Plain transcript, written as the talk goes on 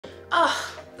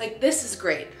Oh, like this is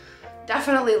great.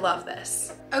 Definitely love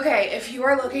this. Okay, if you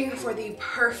are looking for the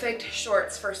perfect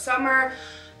shorts for summer,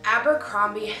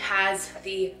 Abercrombie has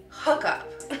the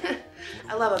hookup.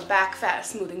 I love a back fat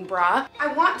smoothing bra.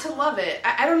 I want to love it.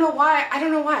 I don't know why. I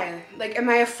don't know why. Like, am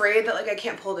I afraid that like I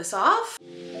can't pull this off?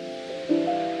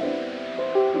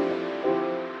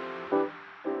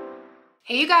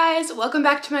 Hey you guys, welcome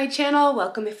back to my channel.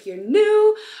 Welcome if you're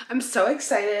new. I'm so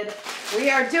excited. We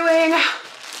are doing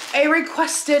a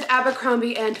requested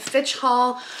Abercrombie and Fitch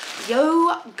haul.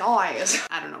 Yo guys.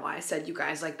 I don't know why I said you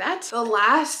guys like that. The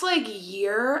last like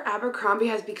year, Abercrombie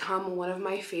has become one of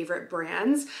my favorite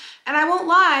brands. And I won't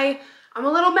lie, I'm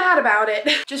a little mad about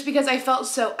it just because I felt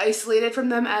so isolated from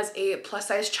them as a plus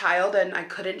size child and I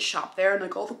couldn't shop there and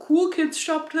like all the cool kids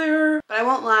shopped there. But I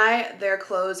won't lie, their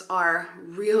clothes are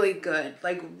really good,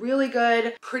 like really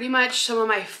good. Pretty much some of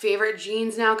my favorite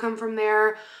jeans now come from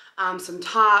there. Some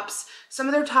tops. Some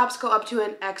of their tops go up to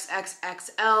an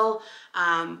XXXL,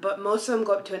 but most of them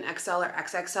go up to an XL or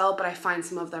XXL, but I find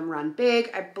some of them run big.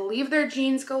 I believe their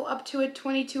jeans go up to a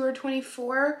 22 or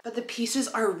 24, but the pieces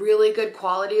are really good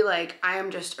quality. Like, I am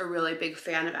just a really big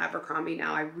fan of Abercrombie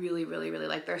now. I really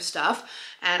like their stuff,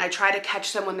 and I try to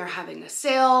catch them when they're having a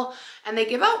sale, and they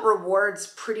give out rewards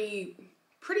pretty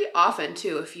often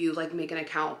too if you like make an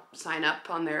account, sign up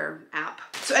on their app.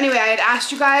 So anyway, I had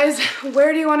asked you guys,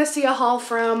 where do you want to see a haul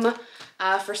from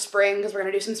for spring? Because we're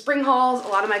gonna do some spring hauls. A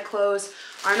lot of my clothes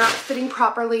are not fitting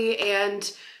properly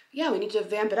and yeah, we need to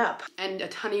vamp it up. And a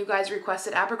ton of you guys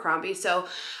requested Abercrombie. So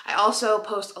I also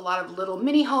post a lot of little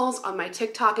mini hauls on my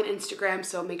TikTok and Instagram,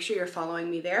 so make sure you're following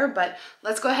me there. But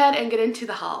let's go ahead and get into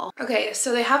the haul. Okay,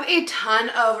 so they have a ton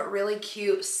of really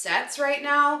cute sets right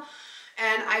now.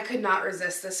 And I could not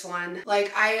resist this one.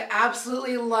 Like, I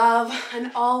absolutely love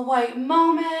an all white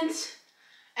moment.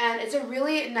 And it's a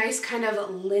really nice kind of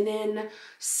linen,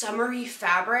 summery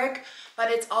fabric,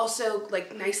 but it's also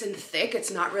like nice and thick.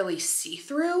 It's not really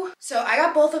see-through. So I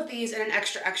got both of these in an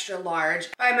extra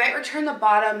large. But I might return the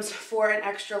bottoms for an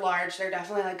extra large. They're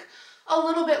definitely like a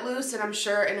little bit loose, and I'm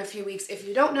sure in a few weeks, if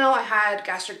you don't know, I had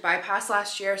gastric bypass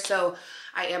last year, so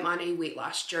I am on a weight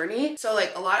loss journey. So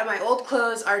like a lot of my old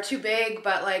clothes are too big,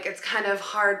 but like it's kind of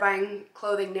hard buying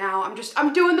clothing now.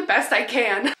 I'm doing the best I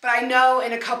can. But I know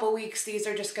in a couple weeks, these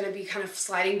are just gonna be kind of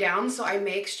sliding down, so I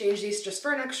may exchange these just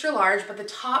for an extra large, but the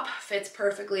top fits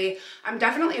perfectly. I'm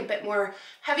definitely a bit more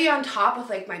heavy on top with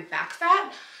like my back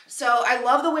fat. So I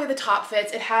love the way the top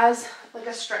fits. It has like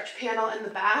a stretch panel in the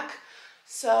back,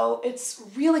 so it's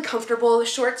really comfortable. The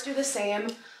shorts do the same.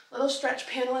 Little stretch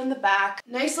panel in the back,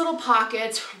 nice little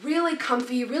pockets, really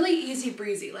comfy, really easy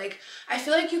breezy. Like, I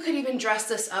feel like you could even dress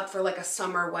this up for like a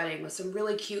summer wedding with some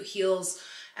really cute heels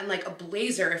and like a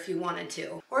blazer if you wanted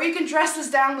to. Or you can dress this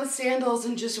down with sandals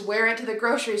and just wear it to the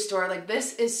grocery store. Like,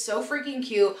 this is so freaking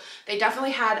cute. They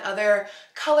definitely had other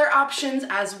color options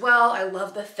as well. I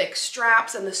love the thick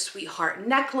straps and the sweetheart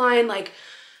neckline. Like,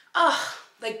 oh,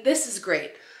 like this is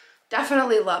great.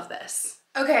 Definitely love this.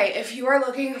 Okay, if you are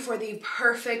looking for the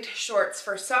perfect shorts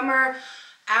for summer,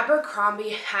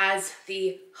 Abercrombie has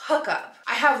the hookup.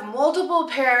 I have multiple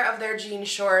pair of their jean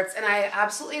shorts and I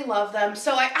absolutely love them.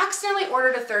 So I accidentally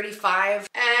ordered a 35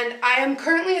 and I am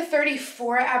currently a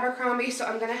 34 at Abercrombie, so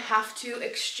I'm gonna have to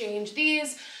exchange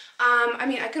these. I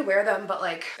mean, I could wear them, but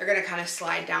like they're gonna kind of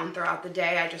slide down throughout the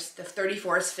day. The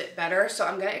 34s fit better, so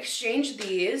I'm gonna exchange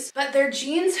these. But their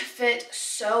jeans fit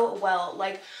so well.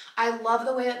 Like, I love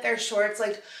the way that their shorts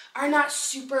like are not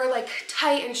super like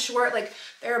tight and short. Like,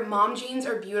 their mom jeans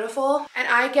are beautiful, and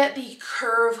I get the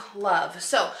curve love.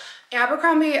 So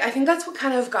Abercrombie, I think that's what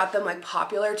kind of got them like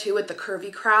popular too with the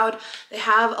curvy crowd. They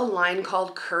have a line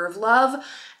called Curve Love,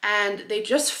 and they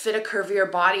just fit a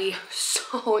curvier body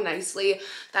so nicely.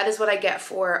 That is what I get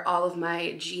for all of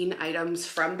my jean items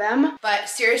from them. But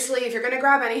seriously, if you're gonna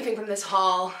grab anything from this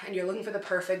haul and you're looking for the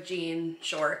perfect jean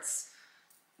shorts,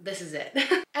 this is it.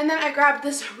 And then I grabbed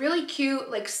this really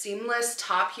cute like seamless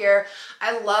top here.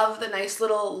 I love the nice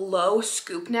little low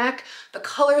scoop neck. The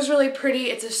color is really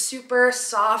pretty. It's a super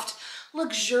soft,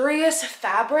 luxurious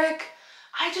fabric.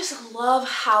 I just love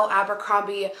how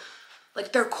Abercrombie,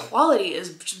 like, their quality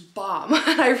is just bomb.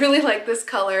 I really like this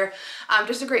color.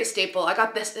 Just a great staple. I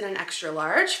got this in an extra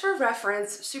large for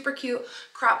reference. Super cute,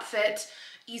 crop fit,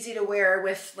 easy to wear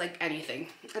with like anything.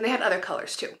 And they had other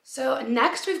colors too. So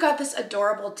next we've got this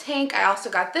adorable tank. I also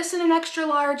got this in an extra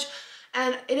large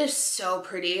and it is so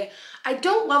pretty. I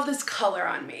don't love this color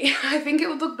on me. I think it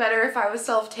would look better if I was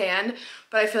self-tanned,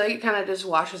 but I feel like it kind of just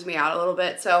washes me out a little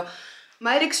bit. So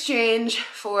might exchange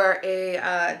for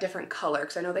a different color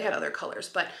because I know they had other colors.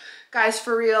 But guys,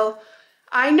 for real,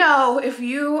 I know if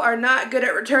you are not good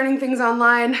at returning things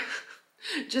online,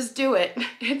 just do it.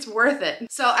 It's worth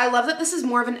it. So I love that this is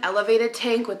more of an elevated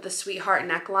tank with the sweetheart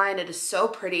neckline. It is so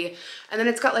pretty. And then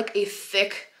it's got like a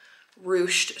thick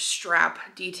ruched strap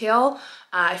detail.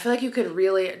 I feel like you could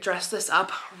really dress this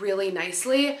up really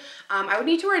nicely. I would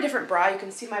need to wear a different bra. You can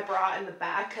see my bra in the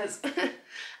back because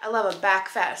I love a back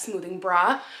fat smoothing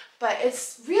bra. But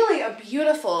it's really a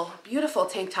beautiful, beautiful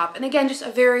tank top. And again, just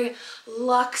a very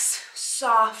luxe,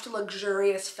 soft,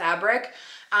 luxurious fabric.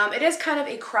 It is kind of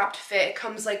a cropped fit. It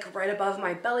comes like right above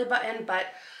my belly button, but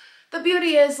the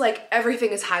beauty is like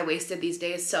everything is high-waisted these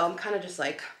days. So I'm kind of just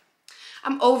like,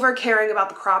 I'm over caring about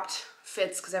the cropped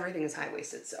fits because everything is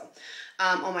high-waisted. So,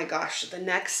 oh my gosh, the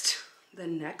next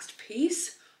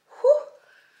piece, whew,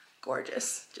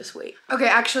 gorgeous. Just wait. Okay,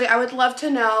 actually, I would love to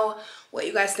know what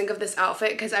you guys think of this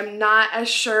outfit because I'm not as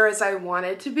sure as I want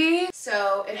it to be.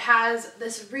 So it has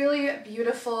this really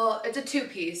beautiful, it's a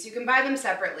two-piece. You can buy them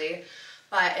separately.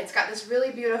 But it's got this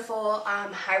really beautiful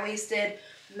high-waisted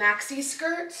maxi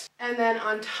skirt. And then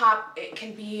on top, it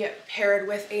can be paired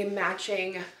with a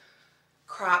matching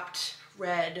cropped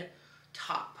red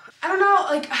top. I don't know,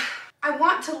 like, I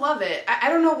want to love it. I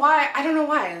don't know why. I don't know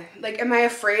why. Like, am I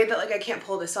afraid that like I can't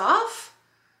pull this off?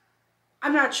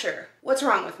 I'm not sure. What's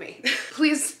wrong with me?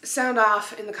 Please sound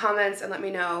off in the comments and let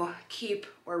me know, keep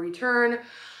or return.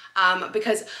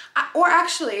 Or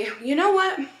actually, you know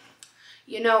what?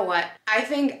 You know what? I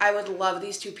think I would love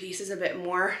these two pieces a bit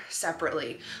more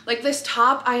separately. Like this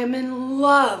top, I am in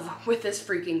love with this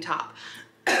freaking top.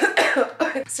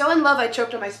 So in love, I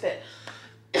choked on my spit.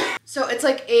 So it's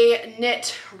like a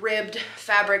knit ribbed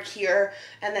fabric here,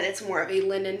 and then it's more of a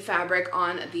linen fabric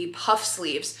on the puff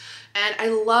sleeves. And I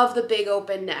love the big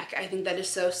open neck. I think that is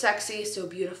so sexy, so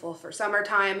beautiful for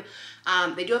summertime.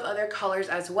 They do have other colors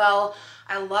as well.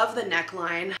 I love the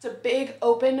neckline. It's a big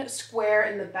open square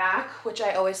in the back, which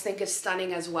I always think is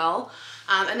stunning as well.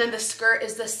 And then the skirt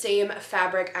is the same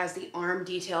fabric as the arm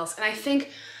details. And I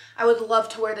think I would love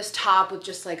to wear this top with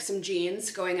just like some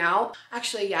jeans going out.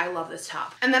 Actually, yeah, I love this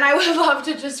top. And then I would love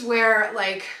to just wear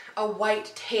like a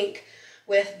white tank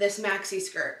with this maxi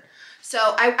skirt.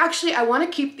 So I want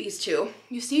to keep these two.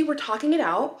 You see, we're talking it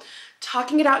out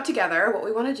together, what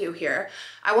we want to do here.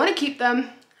 I want to keep them.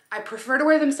 I prefer to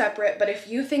wear them separate, but if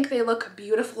you think they look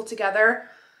beautiful together,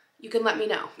 you can let me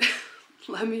know.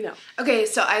 Let me know. Okay,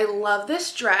 so I love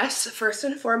this dress. First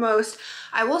and foremost,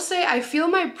 I will say I feel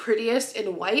my prettiest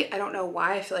in white. I don't know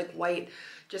why. I feel like white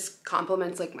just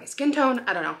complements like my skin tone.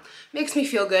 I don't know. Makes me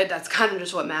feel good. That's kind of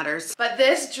just what matters. But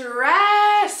this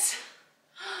dress,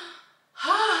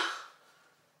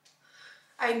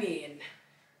 I mean,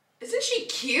 isn't she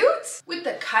cute? With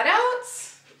the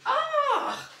cutouts?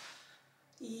 Oh,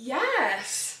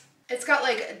 yes. It's got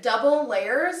like double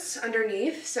layers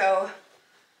underneath, so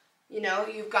you know,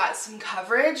 you've got some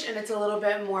coverage and it's a little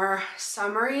bit more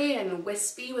summery and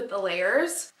wispy with the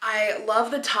layers. I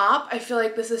love the top. I feel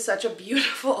like this is such a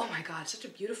beautiful, oh my God, such a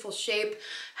beautiful shape,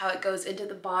 how it goes into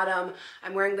the bottom.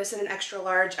 I'm wearing this in an extra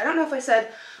large. I don't know if I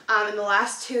said in the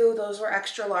last two, those were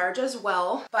extra large as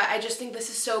well, but I just think this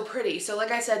is so pretty. So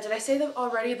like I said, did I say that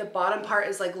already? The bottom part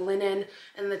is like linen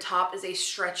and the top is a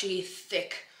stretchy,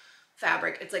 thick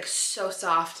fabric. It's like so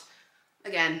soft.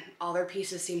 Again, all their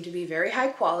pieces seem to be very high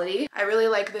quality. I really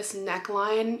like this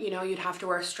neckline. You know, you'd have to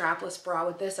wear a strapless bra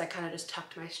with this. I kind of just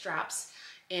tucked my straps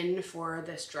in for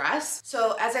this dress.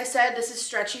 So as I said, this is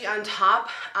stretchy on top.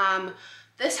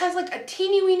 This has like a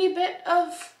teeny weeny bit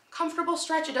of comfortable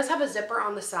stretch. It does have a zipper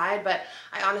on the side, but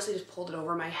I honestly just pulled it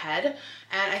over my head.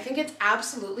 And I think it's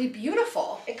absolutely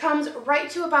beautiful. It comes right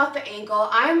to about the ankle.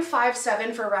 I'm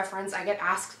 5'7" for reference. I get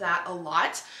asked that a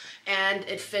lot, and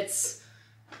it fits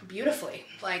beautifully.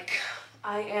 Like,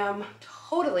 I am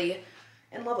totally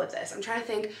in love with this. I'm trying to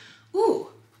think, ooh,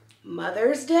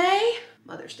 Mother's Day?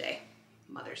 Mother's Day.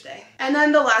 Mother's Day. And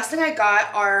then the last thing I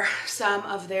got are some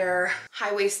of their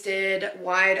high-waisted,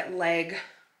 wide leg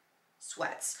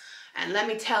sweats. And let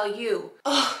me tell you,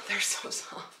 oh, they're so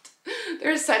soft.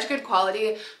 They're such good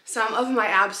quality. Some of my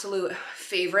absolute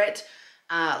favorite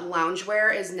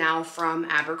loungewear is now from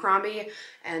Abercrombie,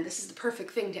 and this is the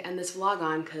perfect thing to end this vlog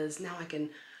on because now I can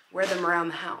wear them around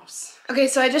the house. Okay,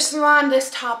 so I just threw on this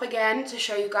top again to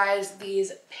show you guys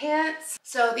these pants.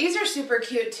 So these are super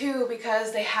cute too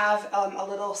because they have a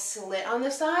little slit on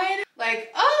the side.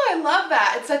 Like, oh, I love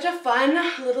that. It's such a fun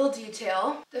little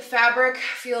detail. The fabric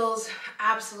feels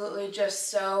absolutely just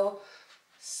so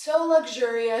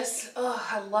luxurious. Oh,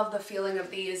 I love the feeling of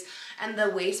these. And the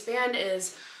waistband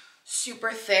is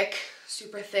super thick,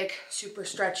 super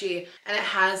stretchy, and it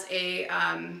has a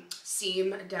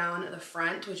seam down the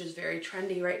front, which is very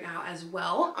trendy right now as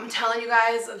well. I'm telling you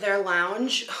guys, their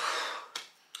lounge,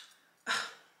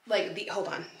 like hold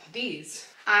on, these.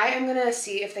 I am gonna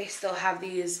see if they still have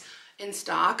these in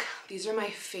stock. These are my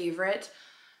favorite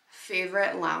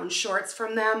lounge shorts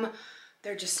from them.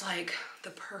 They're just like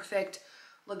the perfect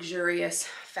luxurious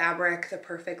fabric, the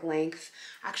perfect length.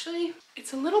 Actually,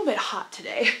 it's a little bit hot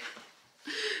today.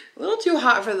 A little too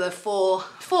hot for the full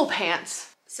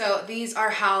pants. So these are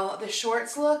how the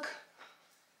shorts look.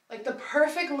 Like the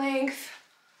perfect length,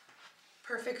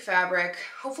 perfect fabric.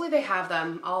 Hopefully they have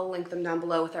them. I'll link them down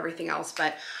below with everything else,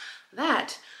 but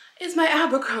that is my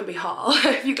Abercrombie haul.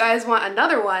 If you guys want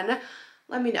another one,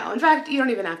 let me know. In fact, you don't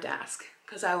even have to ask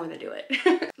because I want to do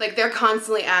it. Like they're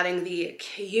constantly adding the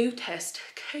cutest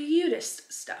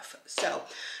stuff. So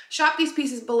shop these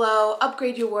pieces below,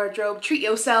 upgrade your wardrobe, treat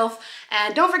yourself,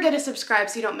 and don't forget to subscribe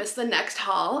so you don't miss the next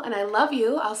haul. And I love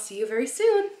you. I'll see you very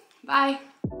soon. Bye.